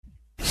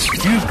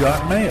You've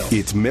got mail.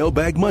 It's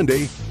Mailbag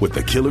Monday with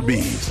the Killer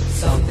Bees.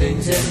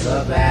 Something's in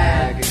the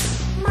bag.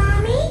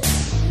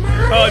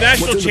 Oh,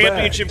 national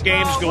championship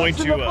game is going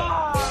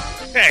to.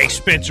 Hey,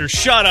 Spencer,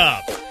 shut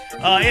up.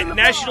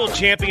 National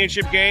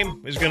championship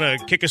game is going to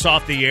kick us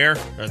off the air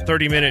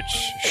 30 minutes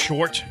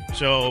short.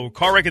 So,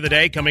 car wreck of the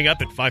day coming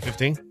up at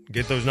 5:15.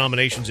 Get those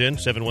nominations in,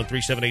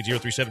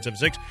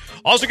 713-780-3776.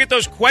 Also get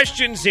those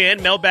questions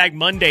in, Mailbag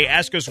Monday,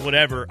 ask us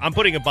whatever. I'm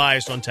putting a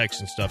bias on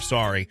Texan stuff,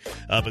 sorry.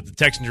 But the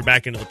Texans are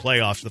back into the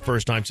playoffs for the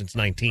first time since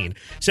 19.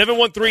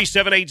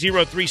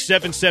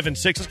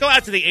 713-780-3776. Let's go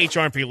out to the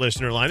HRP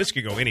listener line. This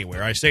could go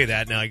anywhere. I say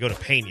that, now I go to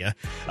Pena.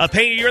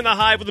 Pena, you're in the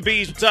hive with the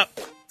bees. What's up?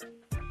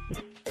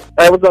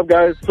 Hey, what's up,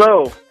 guys?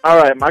 So, all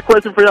right, my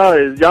question for y'all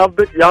is, y'all,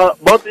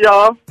 both of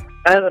y'all,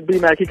 and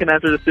B-Mac, he can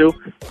answer this too,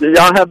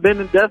 y'all have been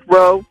in death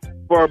row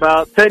for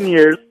about 10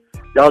 years.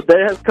 Y'all's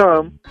day has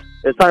come.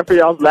 It's time for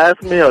y'all's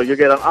last meal. You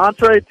get an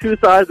entree, 2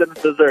 sides, and a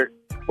dessert.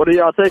 What are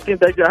y'all taking?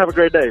 Thank you. Have a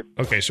great day.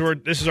 Okay, so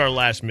this is our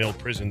last meal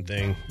prison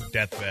thing,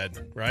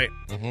 deathbed, right?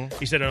 Mm-hmm.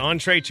 He said an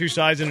entree, 2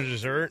 sides, and a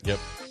dessert? Yep.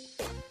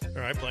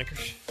 All right,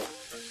 Blankers.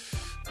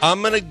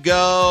 I'm going to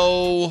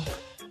go...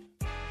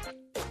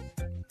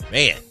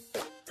 Man.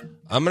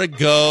 I'm going to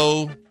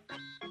go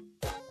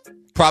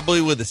probably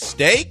with a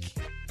steak.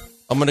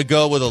 I'm going to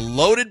go with a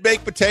loaded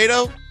baked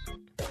potato.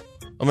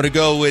 I'm going to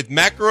go with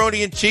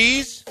macaroni and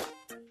cheese.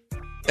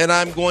 And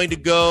I'm going to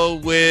go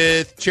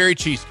with cherry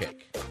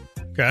cheesecake.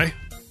 Okay.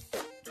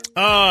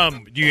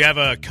 Do you have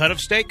a cut of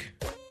steak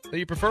that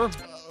you prefer?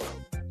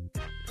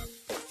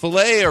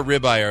 Filet or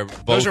ribeye are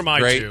both Those are my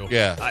great. two.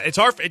 Yeah. It's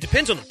hard. It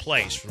depends on the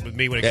place with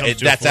me when it comes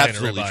to that's filet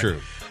absolutely and ribeye.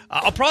 true.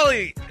 I'll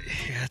probably...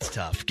 Yeah, that's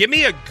tough. Give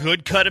me a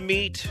good cut of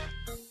meat,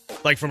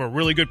 like from a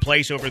really good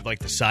place over like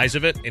the size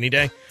of it any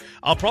day.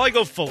 I'll probably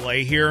go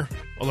filet here.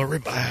 Although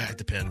ribeye, it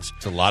depends.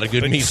 It's a lot of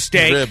good But meat.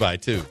 Steak,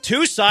 Ribeye, too.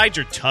 2 sides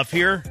are tough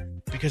here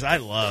because I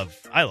love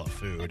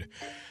food.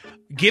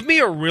 Give me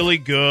a really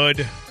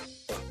good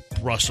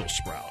Brussels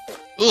sprout.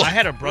 Ugh, I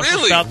had a Brussels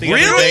really? sprout the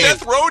Really? other day.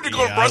 Death row to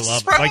go to Brussels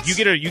sprouts? Like you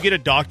get a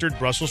doctored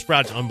Brussels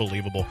sprout. It's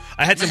unbelievable.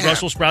 I had some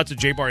Brussels sprouts at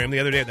J Bar M the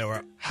other day that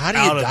were How do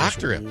you out of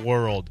doctor this it?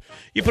 world.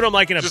 You put them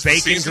like in a Just the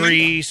bacon seasoning?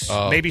 grease,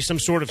 Oh. maybe some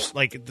sort of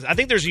like. I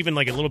think there's even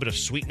like a little bit of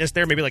sweetness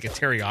there, maybe like a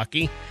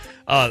teriyaki.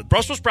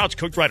 Brussels sprouts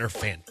cooked right are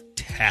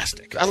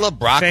fantastic. I love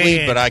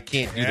broccoli, but I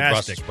can't do the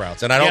Brussels Fantastic.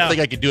 sprouts. And I don't Yeah. think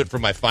I could do it for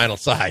my final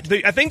side.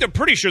 I think they're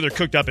pretty sure they're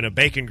cooked up in a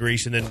bacon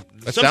grease and then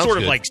That some sounds sort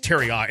of good. like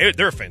teriyaki.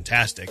 They're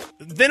fantastic.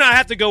 Then I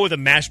have to go with a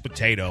mashed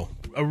potato.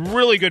 A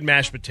really good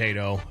mashed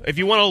potato. If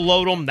you want to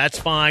load them, that's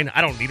fine.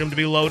 I don't need them to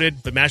be loaded,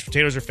 but mashed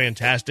potatoes are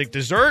fantastic.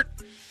 Dessert?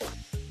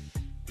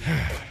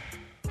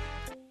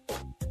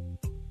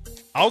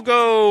 I'll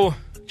go...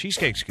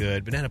 Cheesecake's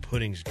good. Banana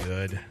pudding's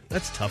good.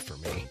 That's tough for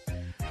me.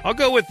 I'll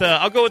go with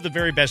the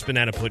very best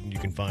banana pudding you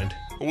can find.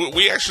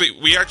 We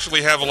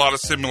actually have a lot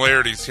of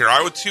similarities here.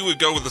 I would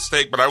go with the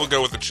steak, but I would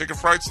go with the chicken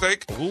fried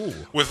steak. Ooh.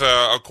 With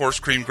of course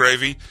cream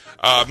gravy,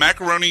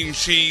 macaroni and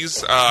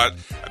cheese.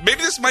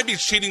 Maybe this might be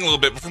cheating a little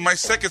bit, but for my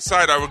second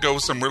side, I would go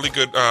with some really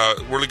good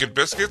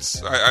biscuits.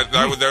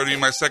 That would be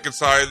my second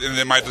side, and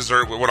then my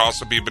dessert would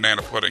also be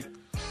banana pudding.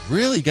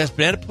 Really? You guys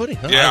banana pudding?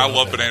 Huh? Yeah, I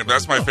love banana.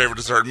 That's my favorite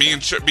dessert. Me,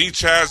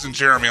 Chaz, and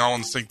Jeremy all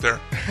in sync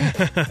there.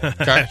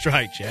 That's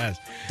right, Chaz.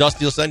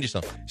 Dusty will send you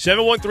some.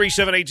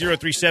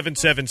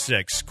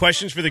 713-780-3776.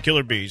 Questions for the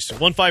Killer Bees.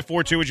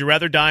 1542, would you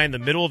rather die in the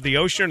middle of the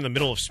ocean or in the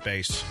middle of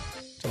space?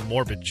 It's a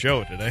morbid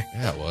show today.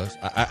 Yeah, it was.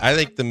 I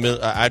think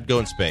I'd go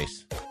in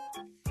space.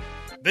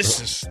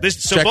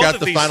 So check both out of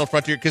the these, final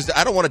frontier because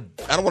I don't want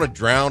to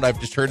drown. I've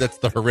just heard that's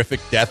the horrific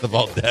death of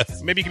all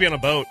deaths. Maybe you could be on a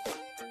boat.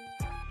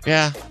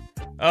 Yeah.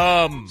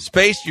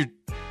 Space, you're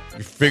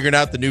figuring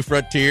out the new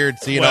frontier and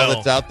seeing all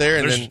that's out there,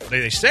 and then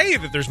they say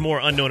that there's more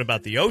unknown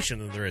about the ocean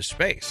than there is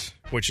space,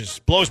 which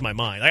blows my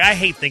mind. Like, I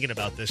hate thinking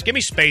about this. Give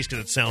me space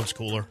because it sounds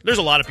cooler. There's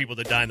a lot of people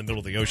that die in the middle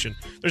of the ocean.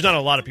 There's not a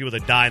lot of people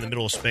that die in the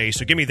middle of space,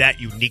 so give me that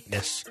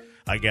uniqueness,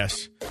 I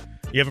guess.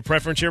 You have a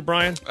preference here,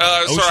 Brian? Sorry,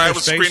 I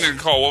was screening a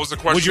call. What was the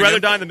question? Would you rather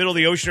again? die in the middle of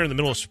the ocean or in the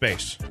middle of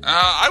space?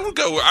 I would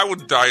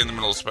die in the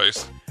middle of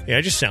space. Yeah,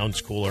 it just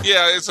sounds cooler.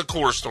 Yeah, it's a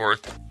cooler story.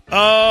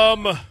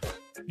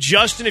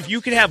 Justin, if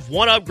you could have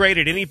one upgrade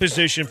at any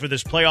position for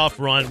this playoff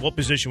run, what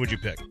position would you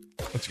pick?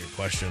 That's a good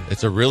question.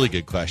 it's a really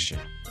good question.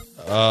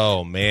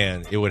 Oh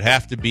man, it would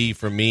have to be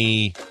for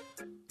me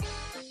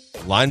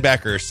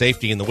linebacker or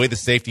safety, and the way the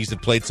safeties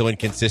have played so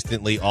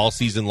inconsistently all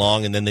season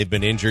long, and then they've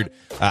been injured.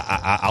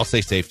 I'll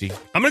say safety.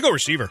 I'm going to go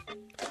receiver.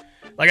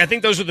 Like, I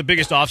think those are the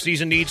biggest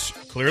offseason needs,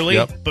 clearly.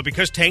 Yep. But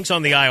because Tank's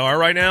on the IR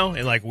right now,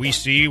 and, like, we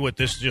see what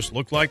this just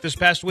looked like this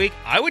past week,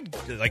 I would,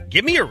 like,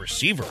 give me a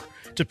receiver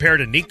to pair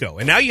to Nico.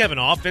 And now you have an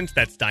offense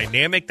that's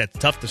dynamic, that's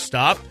tough to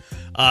stop,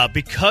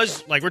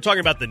 because, like, we're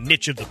talking about the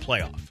niche of the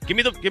playoff.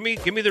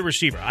 Give me the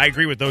receiver. I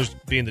agree with those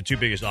being the two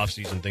biggest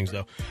offseason things,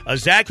 though.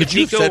 Zach, could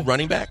you have Nico, said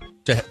running back?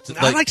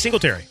 I like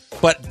Singletary.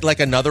 But like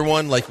another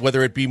one, like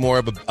whether it be more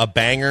of a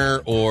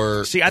banger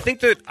or... See, I think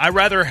that I'd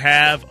rather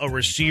have a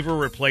receiver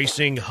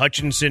replacing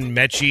Hutchinson,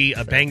 Mechie,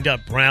 a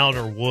banged-up Brown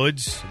or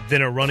Woods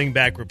than a running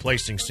back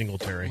replacing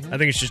Singletary. I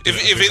think it's just...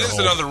 If it is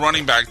another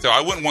running back, though,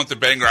 I wouldn't want the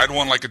banger. I'd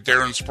want like a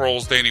Darren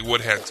Sproles, Danny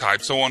Woodhead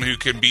type, someone who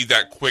can be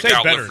that quick Say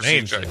outlet better for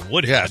names CJ. than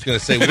Woodhead. Yeah, I was going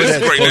to say,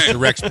 Woodhead's Great close name. to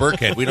Rex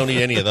Burkhead. We don't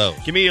need any of those.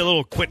 Give me a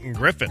little Quentin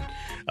Griffin.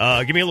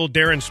 Give me a little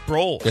Darren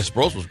Sproles. Yeah,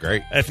 Sproles was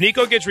great. If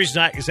Nico gets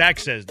resigned, Zach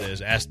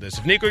asked this.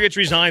 If Nico gets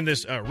re-signed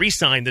this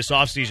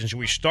offseason, should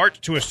we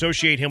start to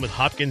associate him with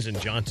Hopkins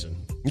and Johnson?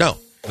 No,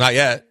 not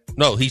yet.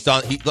 No, he's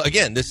on.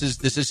 Again, this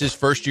is his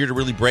first year to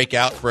really break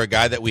out for a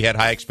guy that we had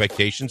high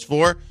expectations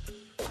for.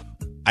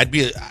 I'd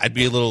be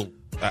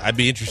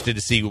interested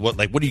to see what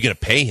are you going to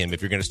pay him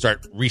if you're going to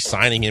start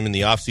re-signing him in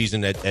the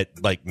offseason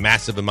at like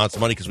massive amounts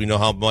of money because we know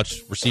how much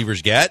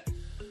receivers get.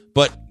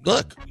 But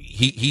look,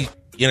 he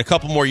in a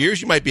couple more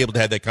years you might be able to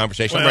have that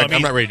conversation. Well,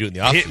 I'm not ready to do it in the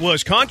offseason.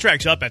 His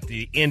contract's up at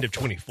the end of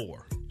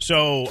 24,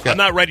 so yeah. I'm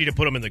not ready to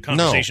put him in the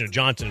conversation of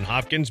Johnson and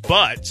Hopkins.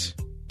 But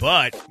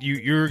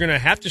you're going to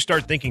have to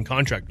start thinking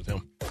contract with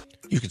him.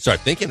 You can start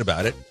thinking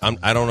about it.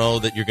 I don't know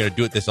that you're going to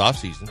do it this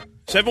offseason.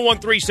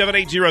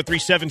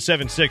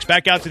 713-780-3776.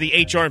 Back out to the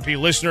HRP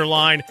listener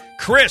line.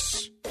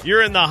 Chris,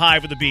 you're in the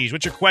hive with the bees.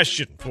 What's your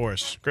question for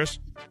us, Chris?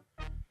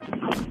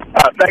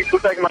 Thanks for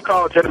taking my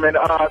call, gentlemen.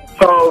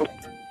 So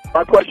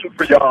my question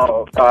for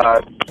y'all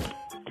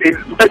is,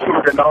 especially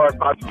with Bernard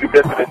possibly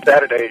missing this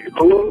Saturday,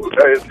 who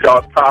is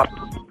y'all's top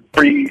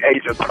free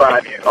agent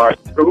signing, or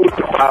who's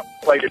the top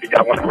player that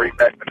y'all want to bring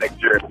back the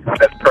next year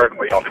that's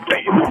currently on the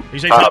team?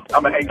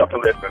 I'm going to hang up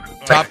and listen.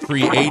 Top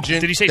free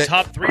agent? Did he say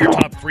top three or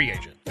top free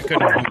agent?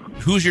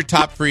 Who's your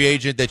top free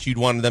agent that you'd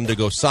want them to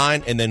go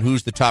sign, and then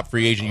who's the top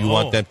free agent you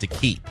want them to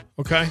keep?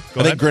 Okay, I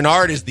think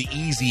Grenard is the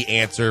easy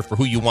answer for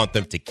who you want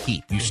them to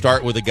keep. You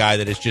start with a guy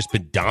that has just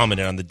been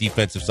dominant on the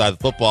defensive side of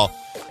the football,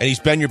 and he's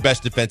been your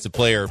best defensive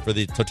player for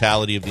the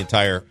totality of the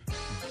entire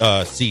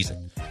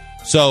season.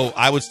 So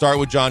I would start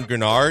with John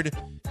Grenard,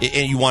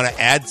 and you want to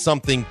add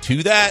something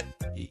to that,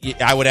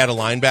 I would add a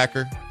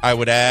linebacker. I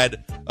would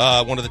add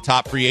one of the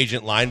top free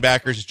agent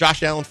linebackers. Is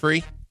Josh Allen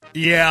free?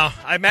 Yeah,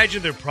 I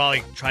imagine they'll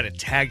probably try to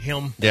tag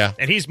him. Yeah.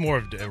 And he's more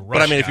of a rush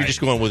But I mean, if guy. you're just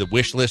going with a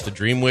wish list, a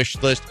dream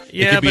wish list,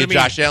 Yeah, it could be but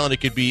Josh Allen.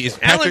 It could be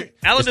Allen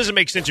doesn't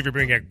make sense if you're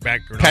bringing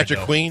back Grenard.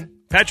 Patrick Queen.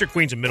 Patrick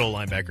Queen's a middle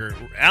linebacker.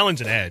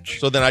 Allen's an edge.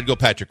 So then I'd go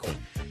Patrick Queen.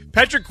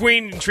 Patrick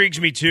Queen intrigues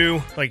me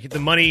too. Like the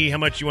money, how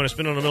much you want to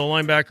spend on a middle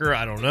linebacker,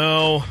 I don't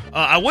know.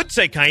 I would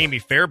say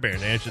Kaimi Fairbairn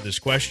to answer this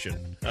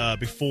question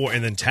before,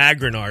 and then tag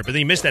Grenard, but then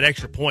he missed that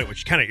extra point,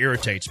 which kind of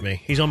irritates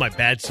me. He's on my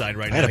bad side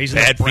right now. He's a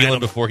bad in the feeling Branham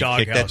before he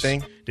kicked that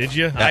thing. Did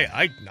you?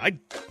 Yeah.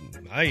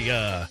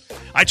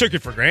 I took it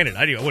for granted.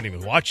 I wouldn't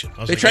even watch it.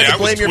 I was They like, tried to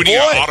blame your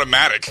boy.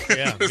 Automatic.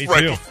 Yeah, me right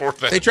too. before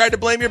that. They tried to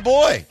blame your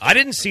boy. I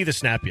didn't see the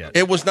snap yet.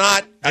 It was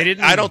not.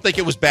 I don't think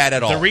it was bad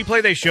at all. The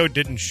replay they showed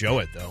didn't show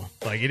it though.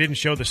 Like it didn't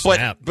show the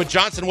snap. But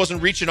Johnson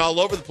wasn't reaching all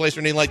over the place or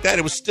anything like that.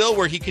 It was still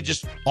where he could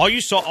just.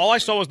 All I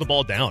saw was the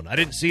ball down. I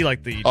didn't see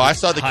like the. I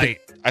saw the height.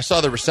 I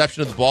saw the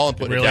reception of the ball and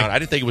putting Really? it down. I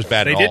didn't think it was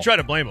bad They at all. did try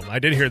to blame him. I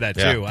did hear that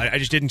too. Yeah. I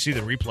just didn't see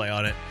the replay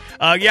on it.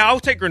 Yeah,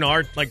 I'll take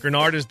Grenard. Like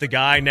Grenard is the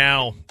guy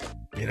now.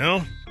 You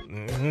know,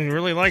 he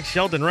really likes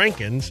Sheldon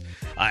Rankins.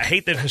 I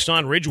hate that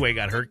Hassan Ridgeway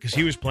got hurt because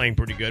he was playing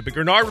pretty good. But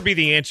Grenard would be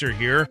the answer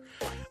here.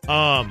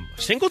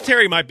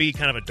 Singletary might be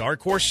kind of a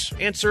dark horse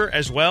answer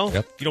as well.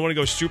 Yep. If you don't want to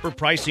go super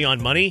pricey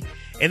on money.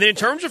 And then in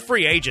terms of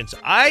free agents,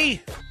 I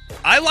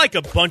like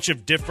a bunch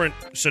of different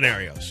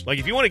scenarios. Like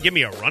if you want to give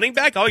me a running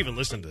back, I'll even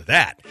listen to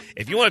that.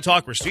 If you want to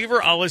talk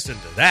receiver, I'll listen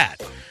to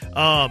that.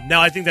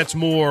 Now I think that's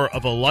more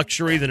of a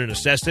luxury than a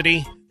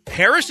necessity.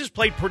 Harris has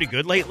played pretty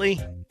good lately.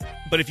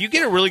 But if you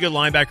get a really good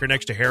linebacker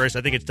next to Harris,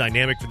 I think it's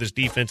dynamic for this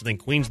defense. I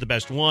think Queen's the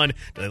best one.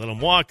 Do they let him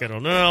walk? I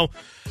don't know.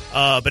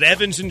 But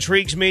Evans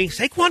intrigues me.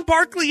 Saquon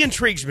Barkley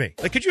intrigues me.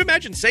 Like, could you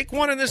imagine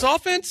Saquon in this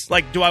offense?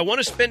 Like, do I want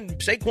to spend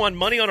Saquon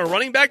money on a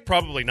running back?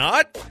 Probably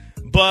not.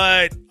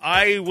 But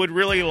I would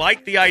really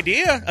like the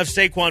idea of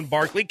Saquon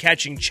Barkley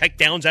catching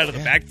checkdowns out of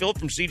the backfield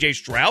from C.J.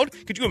 Stroud.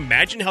 Could you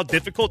imagine how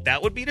difficult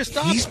that would be to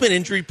stop? He's been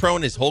injury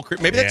prone his whole career.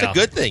 Maybe that's a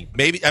good thing.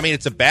 Maybe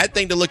it's a bad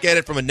thing to look at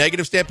it from a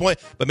negative standpoint,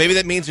 but maybe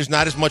that means there's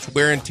not as much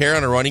wear and tear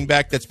on a running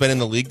back that's been in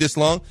the league this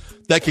long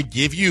that could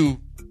give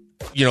you,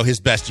 his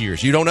best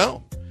years. You don't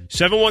know.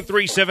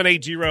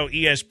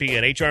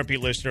 713-780-ESPN, HRP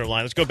listener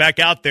line. Let's go back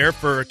out there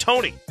for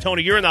Tony.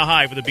 Tony, you're in the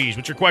hive with the bees.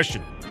 What's your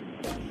question?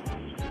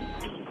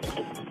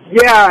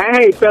 Yeah,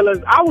 hey, fellas.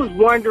 I was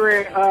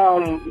wondering,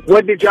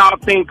 what did y'all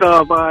think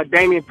of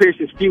Damian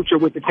Pierce's future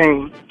with the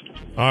team?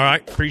 All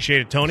right.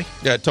 Appreciate it, Tony.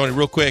 Yeah, Tony,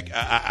 real quick.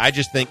 I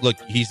just think, look,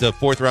 he's a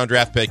fourth-round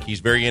draft pick. He's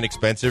very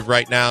inexpensive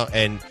right now,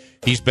 and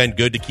he's been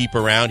good to keep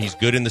around. He's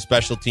good in the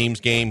special teams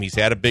game. He's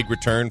had a big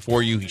return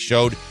for you. He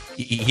showed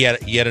he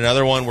had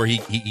another one where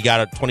he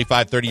got a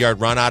 25, 30-yard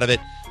run out of it.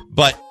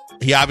 But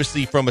he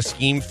obviously, from a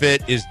scheme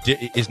fit,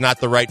 is not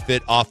the right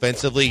fit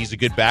offensively. He's a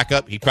good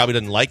backup. He probably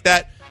doesn't like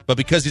that. But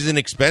because he's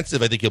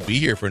inexpensive, I think he'll be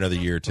here for another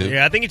year or two.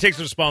 Yeah, I think he takes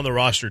a spot on the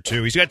roster,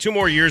 too. He's got 2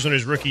 more years on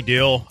his rookie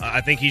deal.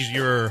 I think he's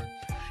your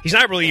he's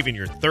not really even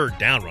your third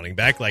down running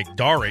back. Like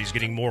Dare's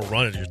getting more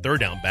run as your third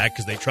down back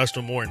because they trust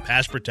him more in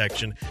pass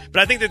protection.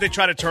 But I think that they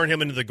try to turn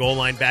him into the goal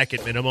line back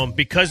at minimum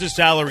because his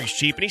salary's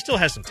cheap and he still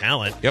has some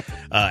talent. Yep.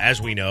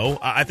 As we know,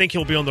 I think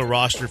he'll be on the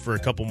roster for a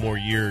couple more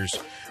years.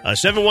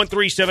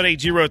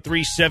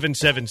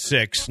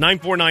 713-780-3776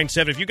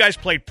 9497. If you guys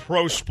played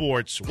pro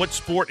sports, what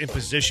sport and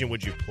position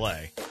would you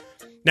play?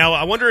 Now,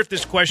 I wonder if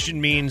this question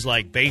means,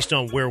 like, based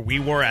on where we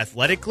were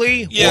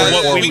athletically or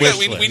what we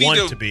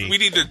want to be. We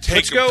need to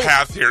take a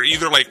path here,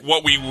 either like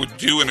what we would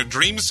do in a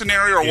dream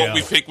scenario or what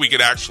we think we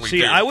could actually do.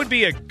 See, I would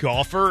be a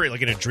golfer,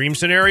 like in a dream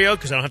scenario,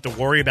 because I don't have to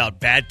worry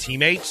about bad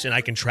teammates, and I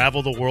can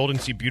travel the world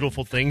and see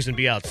beautiful things and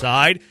be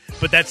outside.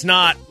 But that's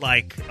not,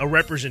 like, a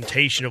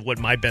representation of what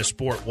my best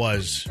sport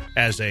was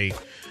as a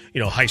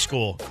high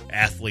school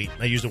athlete.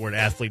 I use the word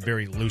athlete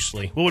very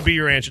loosely. What would be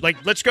your answer?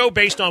 Like, let's go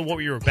based on what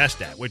you were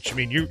best at, which, I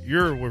mean, you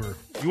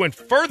went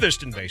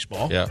furthest in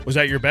baseball. Yeah. Was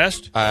that your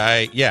best?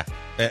 Yeah.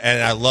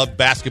 And I love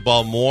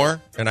basketball more,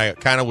 and I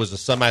kind of was a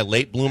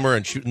semi-late bloomer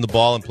in shooting the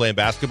ball and playing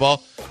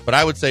basketball. But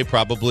I would say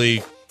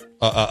probably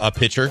a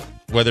pitcher,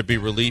 whether it be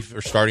relief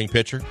or starting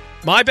pitcher.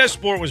 My best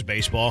sport was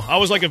baseball. I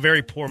was like a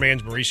very poor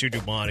man's Mauricio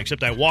Dubon,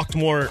 except I walked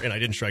more and I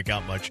didn't strike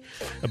out much.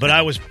 But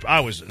I was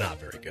not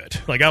very good.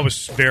 Like, I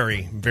was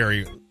very,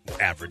 very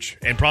average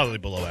and probably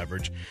below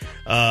average.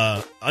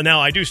 Now,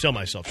 I do sell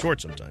myself short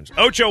sometimes.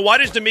 Ocho, why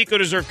does D'Amico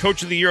deserve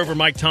Coach of the Year over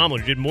Mike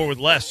Tomlin, who did more with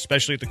less,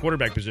 especially at the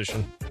quarterback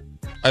position?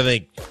 I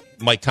think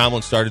Mike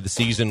Tomlin started the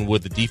season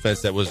with a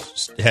defense that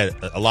had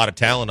a lot of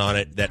talent on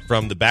it, that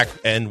from the back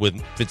end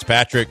with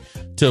Fitzpatrick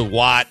to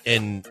Watt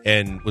and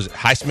was it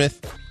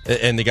Highsmith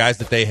and the guys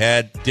that they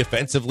had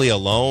defensively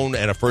alone,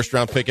 and a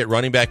first-round pick at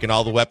running back and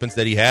all the weapons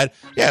that he had.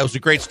 Yeah, it was a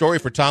great story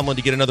for Tomlin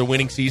to get another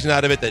winning season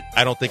out of it that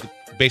I don't think,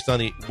 based on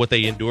what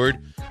they endured,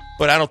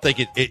 but I don't think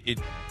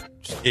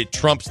it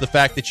trumps the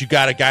fact that you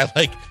got a guy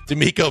like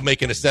D'Amico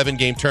making a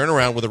 7-game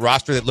turnaround with a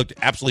roster that looked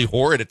absolutely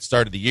horrid at the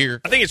start of the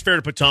year. I think it's fair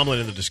to put Tomlin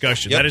in the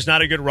discussion. Yep. That is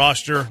not a good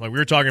roster. Like, we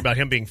were talking about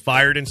him being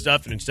fired and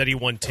stuff, and instead he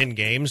won 10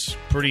 games.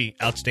 Pretty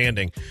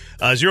outstanding.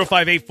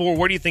 0584,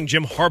 where do you think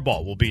Jim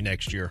Harbaugh will be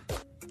next year?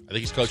 I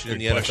think he's coaching in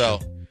the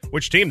NFL.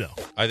 Which team, though?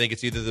 I think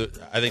it's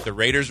I think the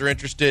Raiders are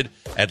interested.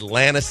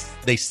 Atlanta,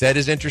 they said,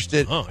 is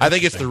interested. Oh, I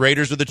think it's the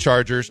Raiders or the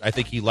Chargers. I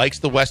think he likes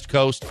the West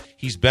Coast.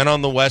 He's been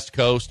on the West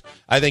Coast.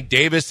 I think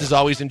Davis is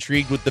always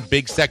intrigued with the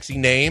big, sexy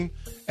name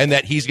and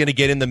that he's going to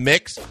get in the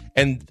mix.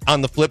 And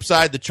on the flip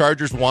side, the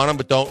Chargers want him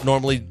but don't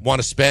normally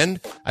want to spend.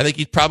 I think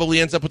he probably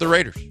ends up with the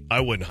Raiders. I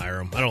wouldn't hire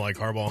him. I don't like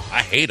Harbaugh.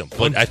 I hate him,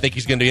 but I think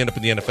he's going to end up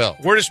in the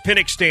NFL. Where does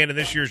Penix stand in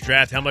this year's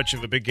draft? How much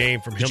of a big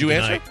game from him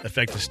tonight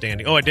affect his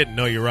standing? Oh, I didn't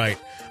know. You're right.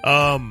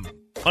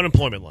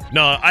 Unemployment line.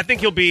 No, I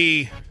think he'll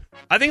get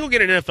an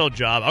NFL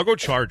job. I'll go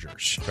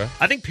Chargers. Okay.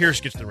 I think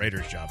Pierce gets the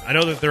Raiders job. I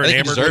know that they're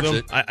enamored with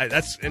him.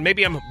 And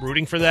maybe I'm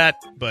rooting for that,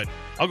 but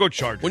I'll go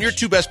Chargers. When your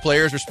two best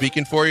players are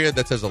speaking for you,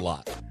 that says a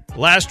lot.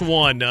 Last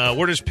one.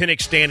 Where does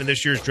Penix stand in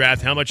this year's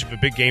draft? How much of a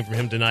big game from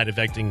him tonight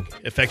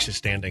affects his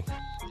standing?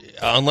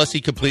 Unless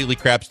he completely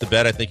craps the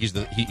bed, I think he's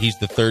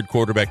the third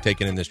quarterback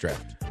taken in this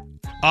draft.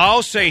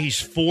 I'll say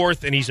he's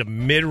fourth, and he's a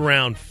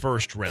mid-round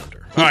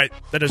first-rounder. All right.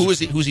 Who's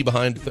he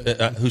behind?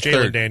 Who's Jalen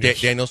third?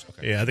 Daniels.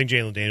 Okay. Yeah, I think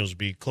Jalen Daniels will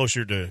be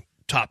closer to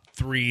top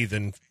 3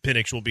 than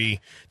Penix will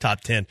be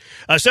top 10.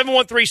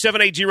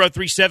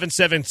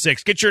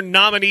 713-780-3776. Get your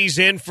nominees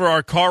in for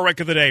our Car Wreck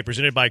of the Day,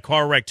 presented by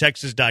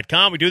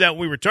CarWreckTexas.com. We do that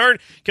when we return.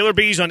 Killer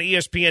Bees on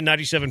ESPN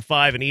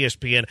 97.5 and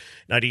ESPN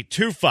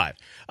 92.5.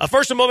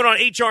 First, a moment on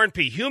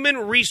HR&P, Human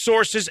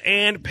Resources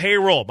and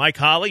Payroll. Mike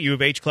Holly, U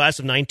of H class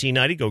of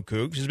 1990, go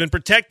Cougs, has been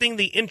protecting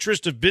the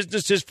interest of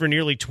businesses for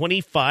nearly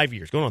 25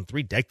 years, going on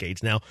 3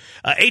 decades now.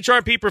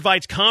 HR&P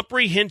provides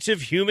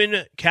comprehensive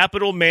human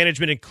capital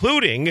management,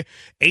 including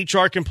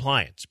HR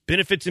compliance,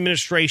 benefits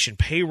administration,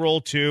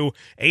 payroll too.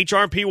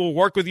 HR&P will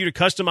work with you to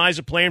customize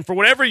a plan for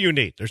whatever you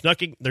need.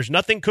 There's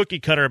nothing cookie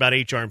cutter about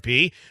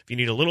HR&P. If you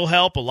need a little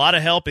help, a lot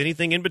of help,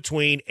 anything in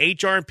between,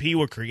 HR&P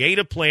will create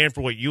a plan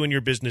for what you and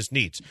your business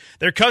needs.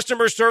 Their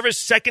customer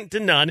service, second to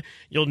none.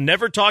 You'll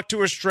never talk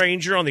to a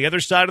stranger on the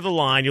other side of the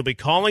line. You'll be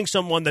calling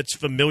someone that's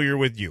familiar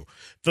with you,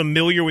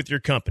 familiar with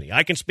your company.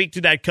 I can speak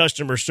to that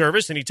customer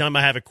service anytime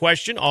I have a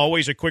question.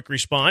 Always a quick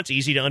response,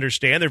 easy to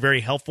understand. They're very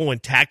helpful in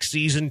tax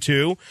season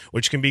too,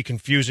 which can be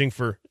confusing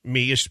for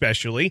me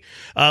especially.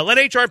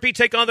 Let HR&P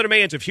take on the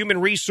demands of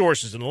human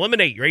resources and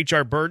eliminate your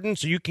HR burden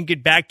so you can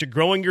get back to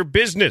growing your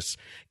business.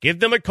 Give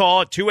them a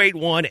call at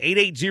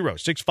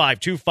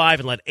 281-880-6525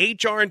 and let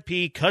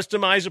HR&P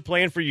customize a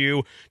plan for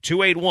you.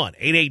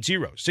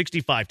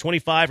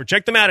 281-880-6525 or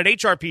check them out at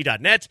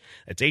hrp.net.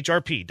 That's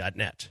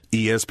hrp.net.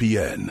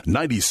 ESPN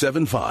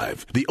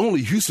 97.5, the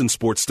only Houston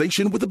sports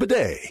station with a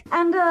bidet.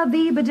 And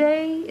the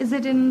bidet, is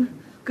it in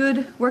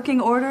good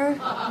working order?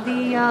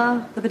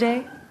 The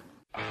bidet?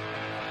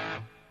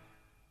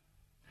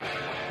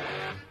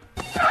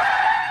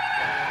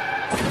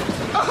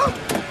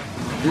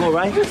 You all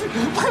right? My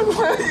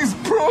leg's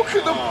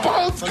broken. The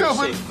bone's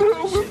coming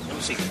through. Let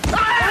me see.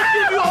 I'll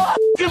give you a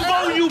f***ing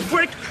bone, you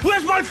prick.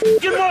 Where's my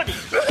f***ing money?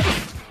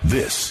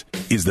 This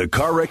is the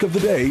Car Wreck of the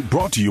Day,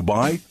 brought to you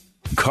by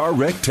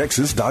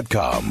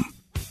CarWreckTexas.com.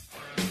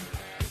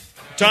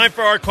 Time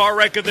for our Car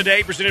Wreck of the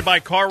Day, presented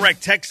by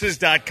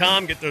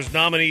CarWreckTexas.com. Get those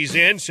nominees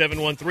in,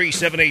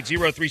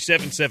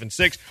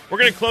 713-780-3776. We're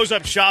going to close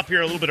up shop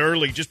here a little bit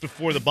early, just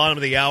before the bottom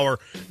of the hour.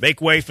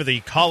 Make way for the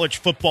College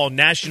Football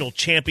National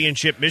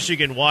Championship,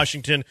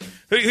 Michigan-Washington.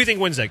 Who do you think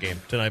wins that game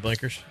tonight,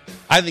 Blankers?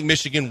 I think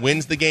Michigan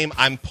wins the game.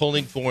 I'm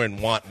pulling for and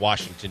want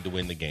Washington to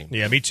win the game.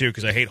 Yeah, me too,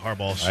 because I hate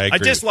hardballs. I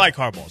dislike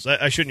hardballs.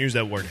 I shouldn't use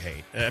that word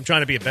hate. I'm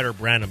trying to be a better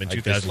Branham in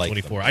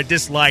 2024. I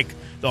dislike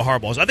the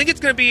hardballs. I think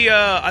it's going to be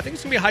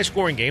a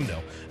high-scoring game,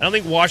 though. I don't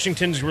think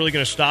Washington's really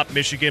going to stop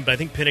Michigan, but I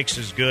think Penix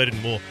is good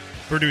and will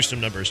produce some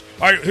numbers.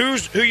 All right, who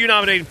are you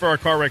nominating for our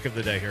Car Wreck of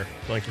the Day here,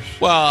 Blankers?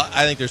 Well,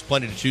 I think there's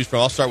plenty to choose from.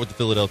 I'll start with the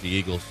Philadelphia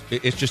Eagles.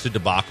 It's just a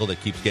debacle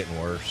that keeps getting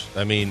worse.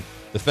 I mean,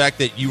 the fact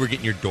that you were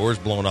getting your doors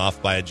blown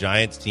off by a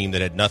Giants team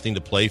that had nothing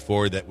to play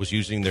for, that was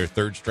using their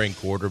third-string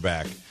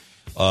quarterback,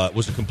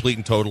 was a complete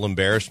and total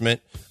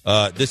embarrassment.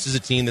 This is a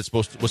team that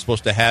was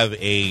supposed to have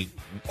a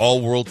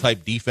all-world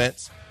type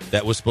defense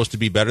that was supposed to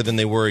be better than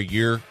they were a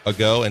year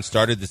ago, and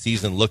started the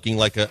season looking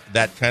like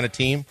that kind of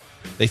team.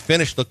 They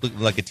finished looking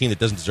like a team that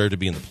doesn't deserve to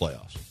be in the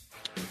playoffs.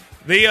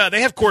 They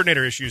have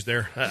coordinator issues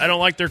there. I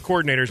don't like their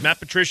coordinators. Matt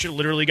Patricia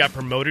literally got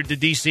promoted to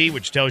D.C.,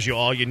 which tells you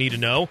all you need to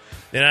know.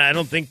 And I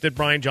don't think that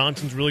Brian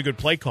Johnson's a really good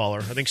play caller.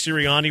 I think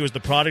Sirianni was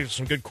the product of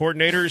some good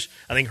coordinators.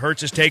 I think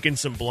Hurts has taken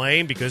some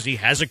blame because he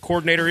has a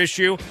coordinator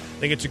issue. I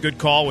think it's a good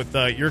call with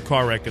your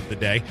Car Wreck of the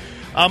Day.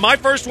 My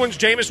first one's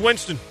Jameis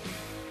Winston.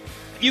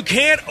 You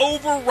can't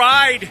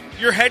override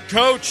your head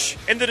coach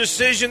and the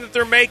decision that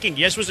they're making.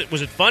 Yes, was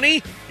it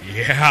funny?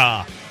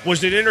 Yeah.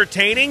 Was it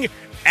entertaining?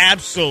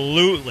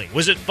 Absolutely.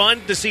 Was it fun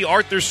to see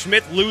Arthur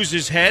Smith lose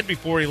his head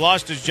before he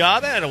lost his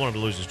job? I don't want him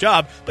to lose his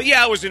job. But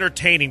yeah, it was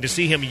entertaining to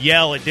see him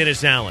yell at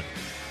Dennis Allen.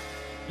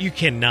 You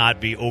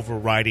cannot be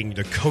overriding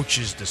the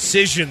coach's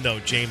decision, though,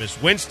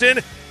 Jameis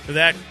Winston. For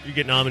that, you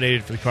get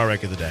nominated for the Car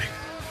Wreck of the Day.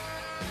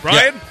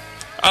 Brian? Yeah.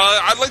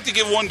 I'd like to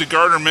give one to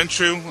Gardner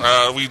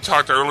Minshew. We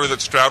talked earlier that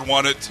Stroud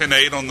won at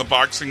 10-8 on the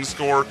boxing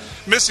score.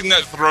 Missing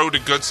that throw to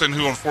Goodson,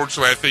 who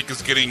unfortunately I think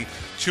is getting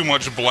too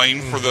much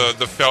blame for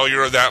the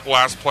failure of that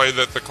last play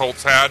that the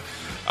Colts had.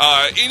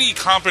 Any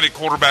competent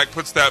quarterback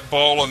puts that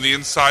ball on the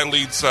inside,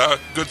 leads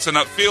Goodson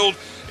upfield.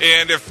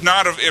 And if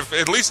not, if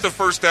at least the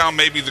first down,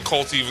 maybe the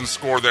Colts even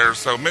score there.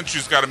 So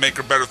Minshew's got to make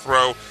a better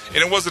throw. And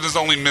it wasn't his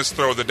only missed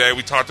throw of the day.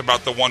 We talked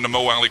about the one to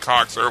Mo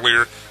Alley-Cox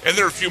earlier. And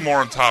there are a few more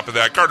on top of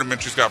that. Gardner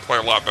Minshew's got to play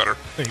a lot better.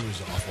 He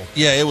was awful.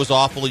 Yeah, it was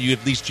awful. You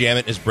at least jam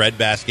it in his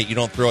breadbasket. You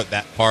don't throw it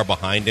that far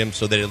behind him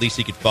so that at least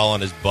he could fall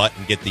on his butt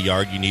and get the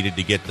yard you needed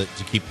to get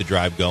to keep the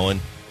drive going.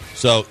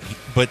 So,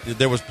 but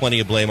there was plenty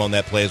of blame on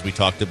that play, as we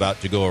talked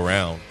about, to go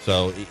around.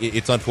 So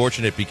it's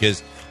unfortunate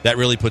because that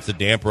really puts a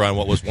damper on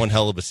what was one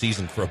hell of a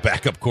season for a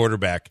backup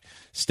quarterback,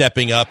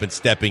 stepping up and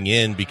stepping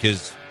in,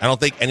 because I don't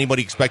think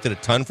anybody expected a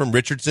ton from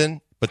Richardson,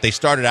 but they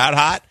started out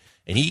hot,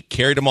 and he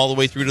carried them all the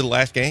way through to the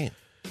last game.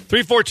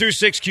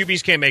 3-4-2-6,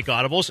 QBs can't make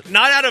audibles.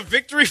 Not out of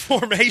victory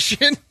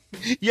formation.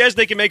 Yes,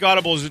 they can make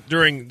audibles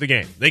during the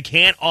game. They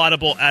can't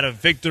audible out of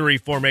victory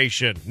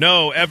formation.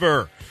 No,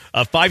 ever.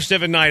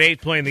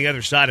 5798 playing the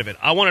other side of it.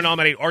 I want to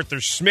nominate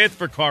Arthur Smith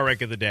for Car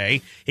Wreck of the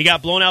Day. He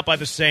got blown out by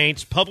the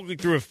Saints, publicly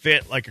threw a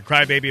fit like a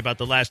crybaby about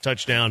the last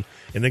touchdown,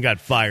 and then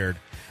got fired.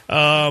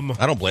 I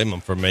don't blame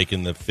him for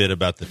making the fit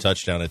about the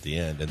touchdown at the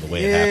end and the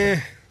way it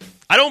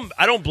happened.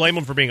 I don't blame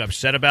him for being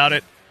upset about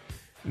it.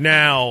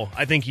 Now,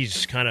 I think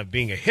he's kind of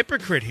being a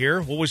hypocrite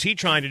here. What was he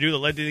trying to do that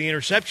led to the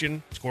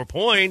interception? Score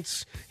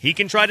points. He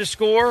can try to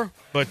score,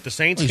 but the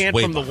Saints can't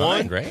from the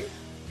behind, one. Right?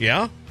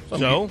 Yeah.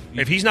 So,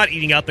 if he's not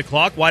eating out the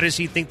clock, why does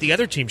he think the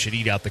other team should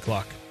eat out the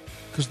clock?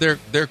 Because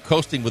they're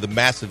coasting with a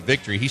massive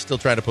victory. He's still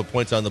trying to put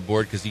points on the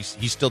board because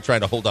he's still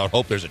trying to hold out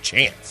hope there's a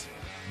chance.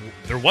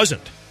 There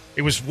wasn't.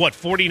 It was,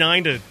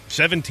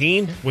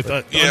 49-17 with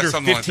under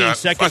 15 like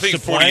seconds to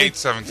play?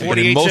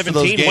 48-17.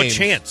 48-17, what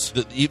chance?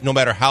 No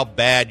matter how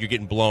bad you're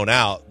getting blown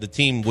out, the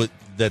team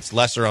that's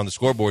lesser on the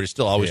scoreboard is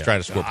still always trying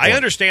to score points. I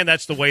understand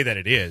that's the way that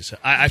it is.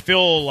 I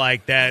feel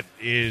like that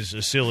is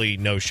a silly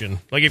notion.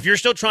 Like, if you're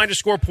still trying to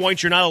score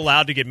points, you're not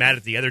allowed to get mad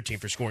at the other team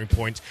for scoring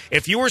points.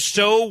 If you are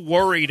so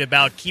worried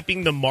about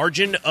keeping the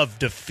margin of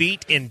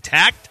defeat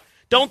intact,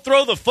 don't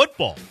throw the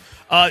football.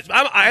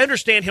 I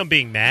understand him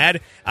being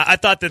mad. I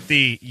thought that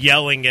the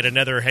yelling at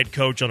another head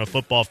coach on a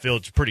football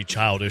field is pretty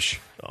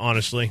childish,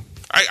 honestly.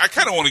 I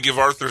kind of want to give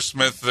Arthur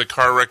Smith the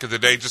Car Wreck of the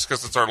Day just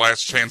because it's our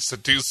last chance to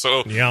do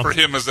so for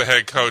him as a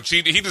head coach.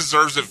 He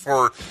deserves it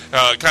for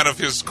kind of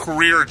his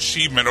career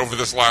achievement over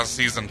this last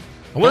season.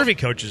 I wonder if he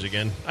coaches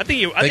again. I think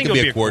he'll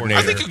be a coordinator.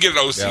 I think he'll get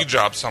an OC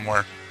job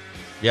somewhere.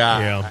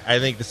 Yeah, I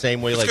think the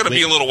same way. It's going to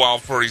be a little while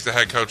before he's the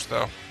head coach,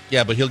 though.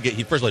 Yeah, but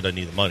he first of all doesn't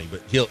need the money,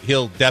 but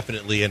he'll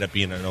definitely end up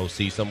being an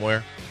OC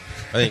somewhere.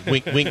 I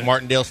think Wink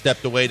Martindale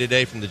stepped away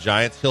today from the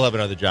Giants. He'll have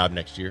another job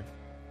next year.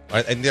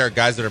 And there are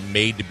guys that are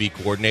made to be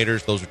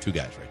coordinators. Those are two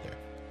guys right there.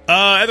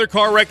 Other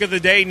car wreck of the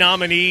day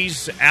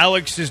nominees.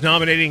 Alex is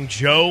nominating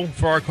Joe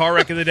for our car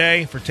wreck of the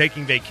day for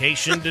taking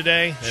vacation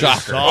today.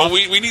 Shocker. Well,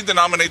 we need to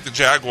nominate the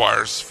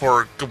Jaguars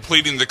for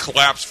completing the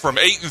collapse from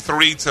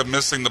 8-3 to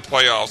missing the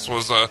playoffs.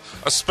 Was a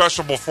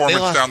special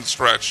performance down the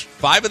stretch.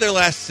 5 of their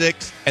last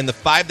 6, and the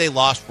 5 they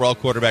lost were all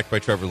quarterbacked by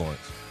Trevor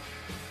Lawrence.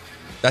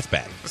 That's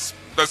bad.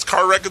 That's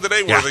car wreck of the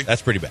day, worthy. Yeah,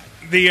 that's pretty bad.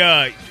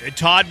 The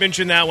Todd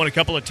mentioned that one. A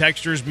couple of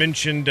texters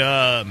mentioned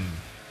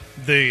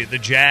the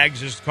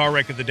Jags is car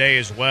wreck of the day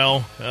as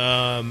well.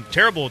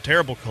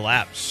 Terrible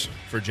collapse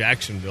for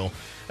Jacksonville.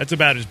 That's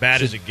about as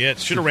bad as it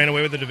gets. Should have ran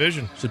away with the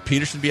division. Should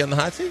Peterson be on the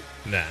hot seat?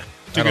 Nah,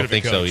 I don't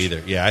think so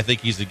either. Yeah, I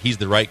think he's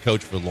the right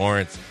coach for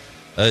Lawrence.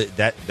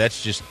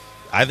 That's just.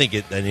 I think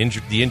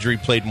the injury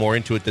played more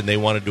into it than they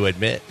wanted to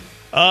admit.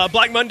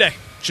 Black Monday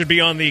should be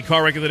on the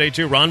car wreck of the day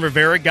too. Ron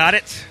Rivera got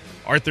it.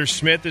 Arthur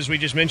Smith, as we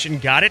just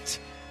mentioned, got it.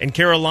 And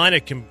Carolina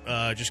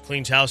just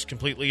cleans house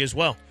completely as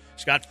well.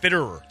 Scott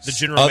Fitterer, the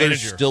general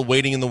manager. Still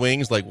waiting in the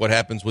wings, like what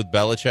happens with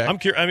Belichick.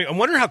 I'm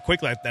wondering how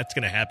quickly that's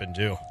going to happen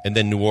too. And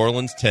then New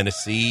Orleans,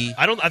 Tennessee.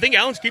 I think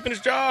Allen's keeping his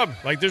job.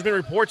 Like there's been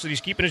reports that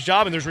he's keeping his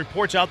job, and there's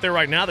reports out there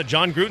right now that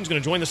John Gruden's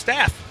going to join the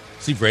staff.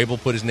 See,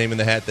 Vrabel put his name in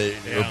the hat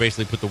or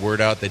basically put the word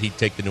out that he'd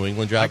take the New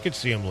England job. I could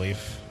see him leave.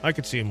 I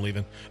could see him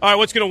leaving. All right,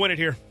 what's going to win it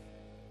here?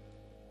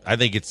 I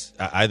think it's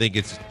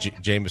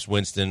Jameis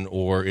Winston,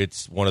 or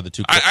it's one of the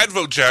two. I'd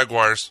vote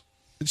Jaguars.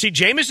 See,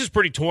 Jameis is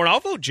pretty torn. I'll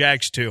vote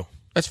Jags too.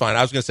 That's fine.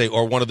 I was going to say,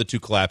 or one of the two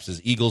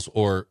collapses, Eagles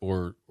or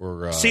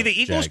see, the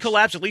Eagles Jags.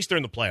 collapse at least they're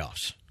in the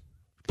playoffs.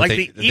 But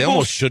the they Eagles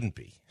almost shouldn't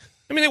be.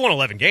 I mean, they won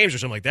 11 games or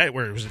something like that.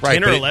 Where it was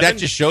 10 or 11. That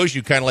just shows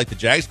you kind of like the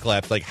Jags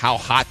collapse, like how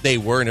hot they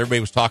were, and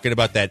everybody was talking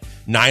about that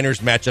Niners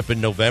matchup in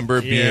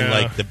November being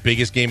like the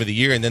biggest game of the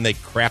year, and then they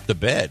crapped the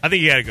bed. I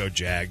think you got to go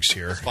Jags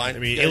here. That's fine. I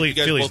mean, you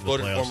guys Philly's both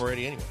voted the for them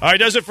already anyway. All right,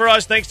 does it for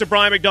us. Thanks to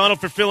Brian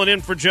McDonald for filling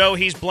in for Joe.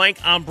 He's blank.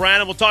 I'm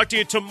Branham. We'll talk to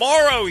you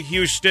tomorrow,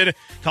 Houston.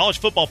 College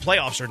football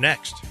playoffs are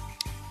next.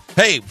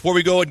 Hey, before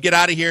we go and get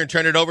out of here and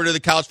turn it over to the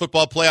college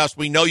football playoffs,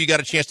 we know you got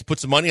a chance to put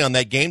some money on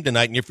that game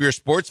tonight. And if you're a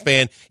sports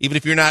fan, even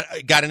if you're not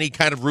got any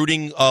kind of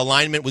rooting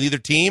alignment with either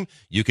team,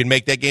 you can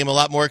make that game a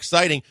lot more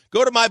exciting.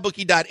 Go to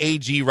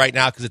mybookie.ag right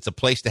now because it's a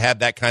place to have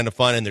that kind of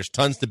fun. And there's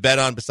tons to bet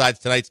on besides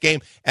tonight's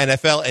game.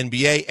 NFL,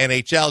 NBA,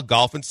 NHL,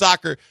 golf, and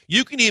soccer.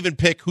 You can even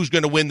pick who's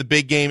going to win the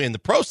big game in the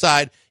pro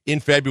side in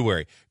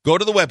February. Go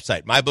to the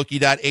website,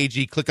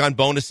 mybookie.ag, click on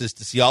bonuses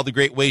to see all the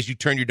great ways you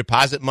turn your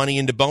deposit money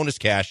into bonus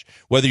cash.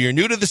 Whether you're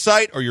new to the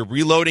site or you're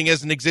reloading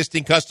as an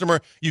existing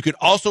customer, you can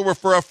also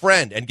refer a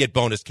friend and get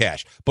bonus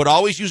cash. But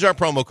always use our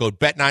promo code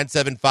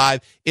BET975.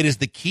 It is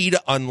the key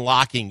to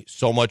unlocking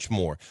so much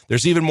more.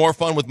 There's even more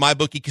fun with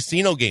MyBookie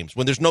casino games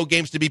when there's no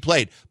games to be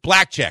played.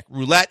 Blackjack,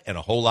 roulette, and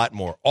a whole lot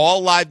more.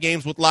 All live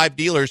games with live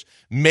dealers,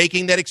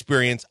 making that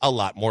experience a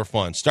lot more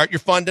fun. Start your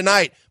fun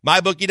tonight.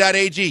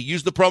 MyBookie.ag.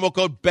 Use the promo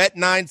code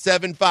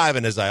BET975.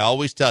 And as I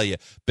always tell you,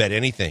 bet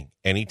anything,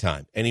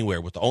 anytime, anywhere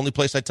with the only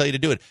place I tell you to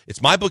do it. It's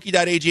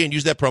mybookie.ag and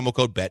use that promo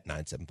code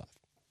BET975.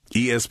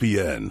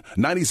 ESPN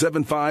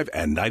 97.5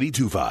 and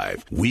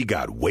 92.5. We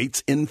got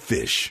weights in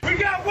fish. We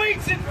got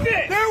weights in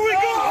fish. There we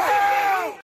go.